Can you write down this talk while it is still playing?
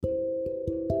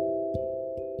Hello,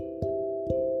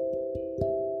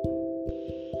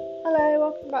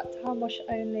 welcome back to How Much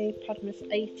Only, Podmas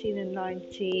 18 and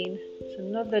 19. It's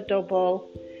another double.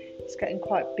 It's getting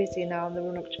quite busy now in the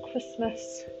run up to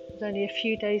Christmas. There's only a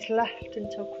few days left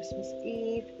until Christmas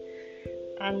Eve,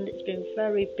 and it's been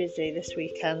very busy this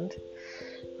weekend.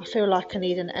 I feel like I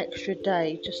need an extra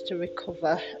day just to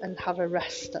recover and have a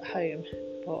rest at home,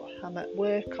 but I'm at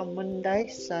work on Monday,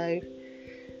 so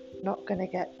not going to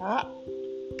get that.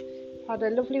 Had a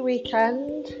lovely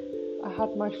weekend. I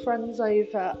had my friends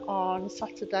over on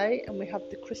Saturday and we had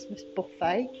the Christmas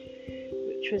buffet,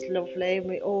 which was lovely, and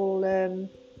we all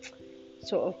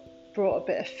sort of brought a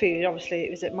bit of food. Obviously it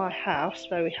was at my house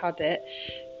where we had it,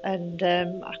 and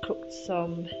I cooked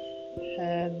some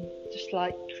just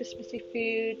like Christmassy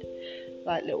food,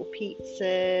 like little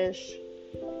pizzas,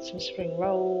 some spring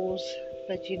rolls,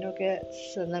 veggie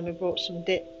nuggets, and then we brought some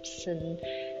dips and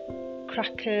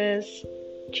crackers,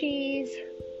 cheese,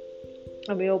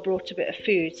 and we all brought a bit of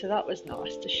food, so that was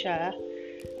nice to share,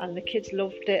 and the kids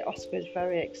loved it. Oscar's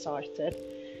very excited,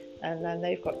 and then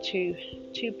they've got two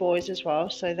boys as well,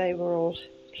 so they were all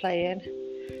playing.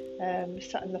 We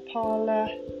sat in the parlour,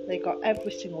 they got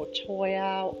every single toy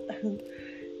out.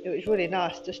 It was really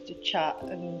nice just to chat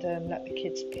and let the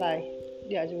kids play.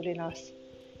 Yeah, it was really nice,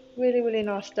 really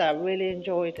nice day. I really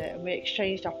enjoyed it, and we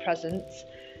exchanged our presents,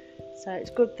 so it's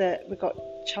good that we got a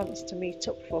chance to meet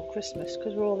up for Christmas,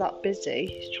 because we're all that busy.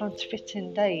 It's trying to fit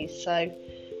in days, so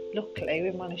luckily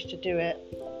we managed to do it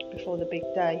before the big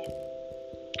day,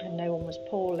 and no one was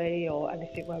poorly or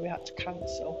anything where we had to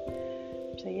cancel.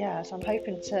 So yeah, so I'm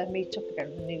hoping to meet up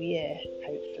again in the new year,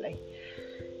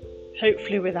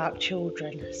 hopefully without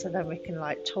children, so then we can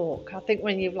like talk. I think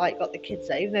when you've like got the kids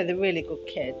there, even though they're really good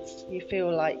kids, you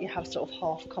feel like you have sort of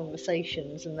half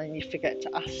conversations and then you forget to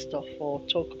ask stuff or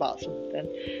talk about something.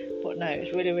 But no, it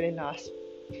was really nice.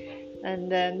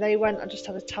 And they went, I just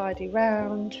had a tidy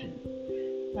round,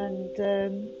 and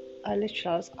I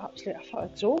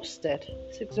felt exhausted.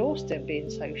 It's exhausting being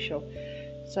social.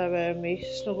 So we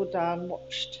snuggled down,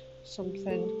 watched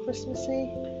something Christmassy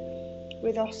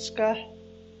with Oscar,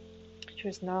 which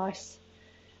was nice,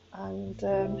 and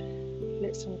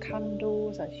lit some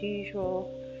candles as usual.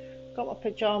 Got my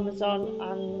pyjamas on,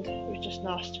 and it was just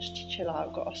nice just to chill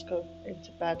out. Got Oscar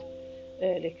into bed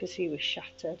early because he was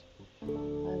shattered,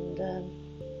 and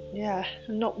yeah,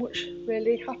 not much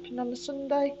really happened on the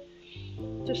Sunday.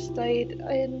 Just stayed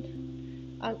in.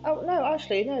 And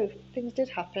things did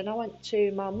happen. I went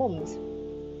to my mum's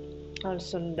on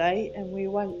Sunday, and we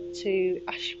went to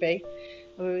Ashby,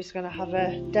 and we was going to have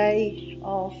a day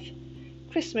of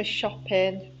Christmas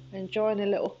shopping, enjoying a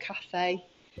little cafe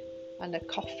and a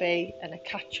coffee and a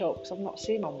catch up, because I've not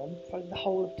seen my mum for the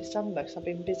whole of December because I've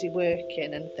been busy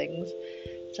working and things.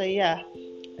 So yeah,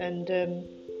 and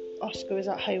Oscar was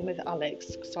at home with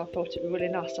Alex, so I thought it'd be really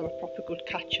nice to have a proper good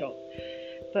catch up.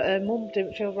 But her mum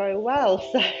didn't feel very well,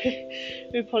 so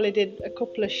we probably did a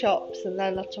couple of shops, and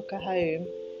then I took her home.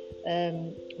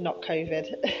 Not COVID.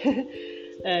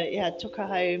 Took her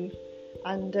home,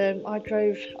 and I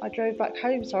drove back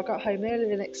home. So I got home earlier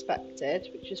than expected,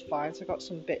 which is fine. So I got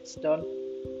some bits done,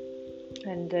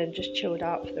 and just chilled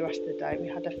out for the rest of the day. We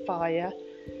had a fire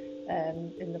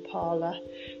in the parlour.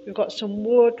 We've got some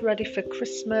wood ready for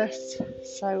Christmas,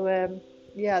 so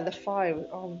the fire,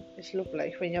 it's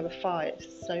lovely. When you have a fire,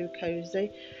 it's so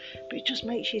cosy, but it just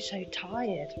makes you so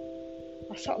tired.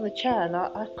 I sat on the chair and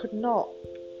I could not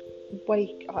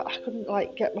I couldn't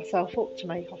like get myself up to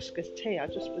make Oscar's tea. I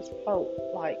just felt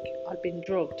like I'd been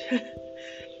drugged.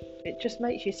 It just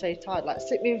makes you so tired. Like,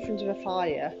 sit me in front of a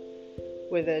fire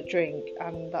with a drink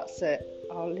and that's it.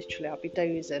 I'll be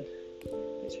dozing.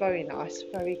 It's very nice,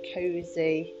 very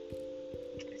cosy.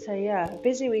 So yeah, a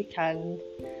busy weekend,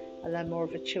 and then more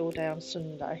of a chill day on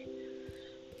Sunday.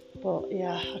 But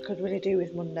yeah, I could really do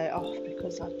with Monday off,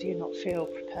 because I do not feel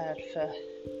prepared for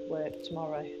work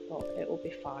tomorrow, but it will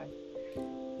be fine.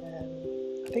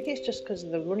 I think it's just because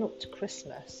of the run up to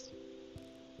Christmas.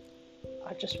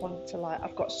 I just want to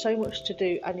I've got so much to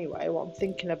do anyway, what I'm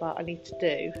thinking about I need to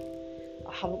do.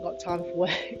 I haven't got time for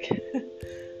work.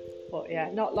 But yeah,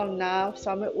 not long now.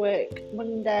 So I'm at work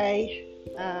Monday,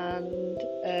 and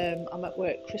I'm at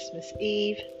work Christmas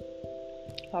Eve.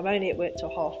 I'm only at work till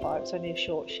 5:30, it's only a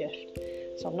short shift,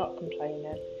 so I'm not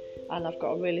complaining. And I've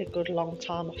got a really good long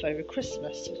time off over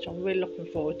Christmas, which I'm really looking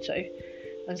forward to.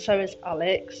 And so is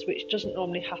Alex, which doesn't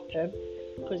normally happen,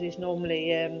 because he's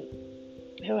normally,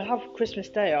 he'll have Christmas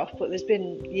Day off, but there's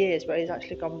been years where he's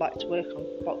actually gone back to work on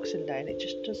Boxing Day, and it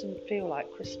just doesn't feel like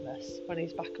Christmas when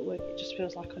he's back at work. It just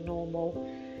feels like a normal,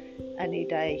 any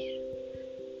day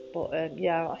But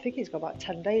yeah, I think he's got about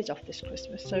 10 days off this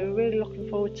Christmas, so we're really looking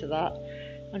forward to that,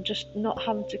 and just not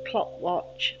having to clock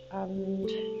watch and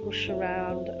rush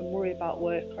around and worry about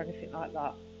work or anything like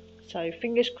that. So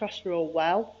fingers crossed we're all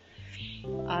well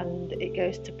and it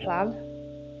goes to plan.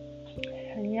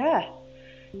 And yeah,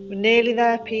 we're nearly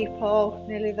there, people,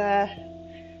 nearly there.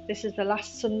 This is the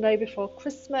last Sunday before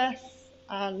Christmas,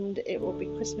 and it will be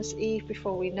Christmas Eve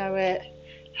before we know it.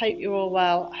 Hope you're all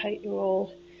well. I hope you're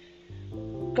all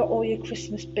got all your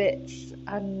Christmas bits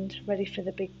and ready for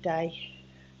the big day.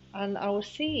 And I will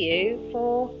see you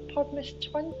for Podmas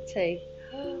 20.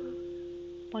 Oh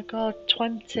my God,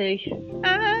 20.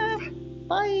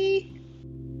 Bye.